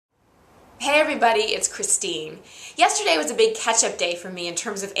Hey everybody, it's Christine. Yesterday was a big catch-up day for me in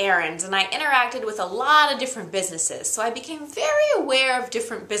terms of errands, and I interacted with a lot of different businesses, so I became very aware of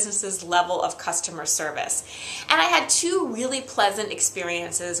different businesses' level of customer service. And I had two really pleasant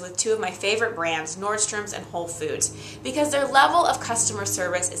experiences with two of my favorite brands, Nordstrom's and Whole Foods, because their level of customer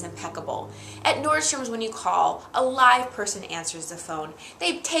service is impeccable. At Nordstrom's, when you call, a live person answers the phone.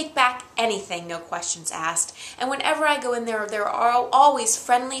 They take back anything, no questions asked, and whenever I go in there are always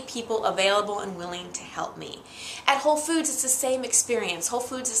friendly people available and willing to help me. At Whole Foods, it's the same experience. Whole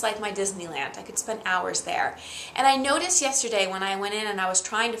Foods is like my Disneyland. I could spend hours there. And I noticed yesterday when I went in and I was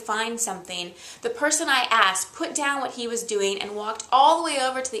trying to find something, the person I asked put down what he was doing and walked all the way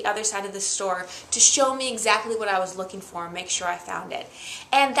over to the other side of the store to show me exactly what I was looking for and make sure I found it.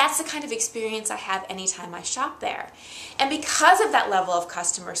 And that's the kind of experience I have anytime I shop there. And because of that level of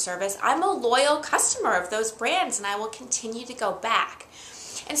customer service, I'm a loyal customer of those brands and I will continue to go back.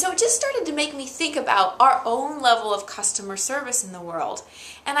 And so it just started to make me think about our own level of customer service in the world.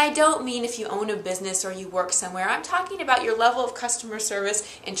 And I don't mean if you own a business or you work somewhere. I'm talking about your level of customer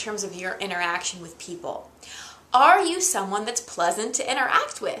service in terms of your interaction with people. Are you someone that's pleasant to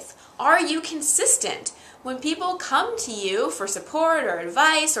interact with? Are you consistent? When people come to you for support or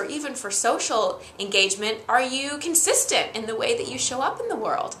advice or even for social engagement, are you consistent in the way that you show up in the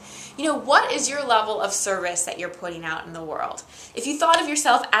world? You know, what is your level of service that you're putting out in the world? If you thought of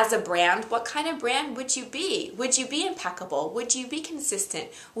yourself as a brand, what kind of brand would you be? Would you be impeccable? Would you be consistent?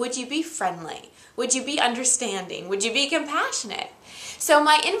 Would you be friendly? Would you be understanding? Would you be compassionate? So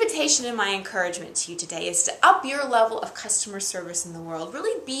my invitation and my encouragement to you today is to up your level of customer service in the world.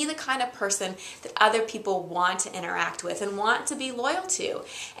 Really be the kind of person that other people want to interact with and want to be loyal to.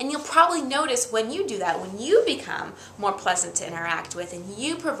 And you'll probably notice when you do that, when you become more pleasant to interact with and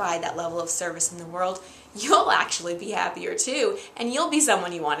you provide that level of service in the world, you'll actually be happier too, and you'll be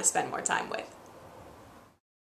someone you want to spend more time with.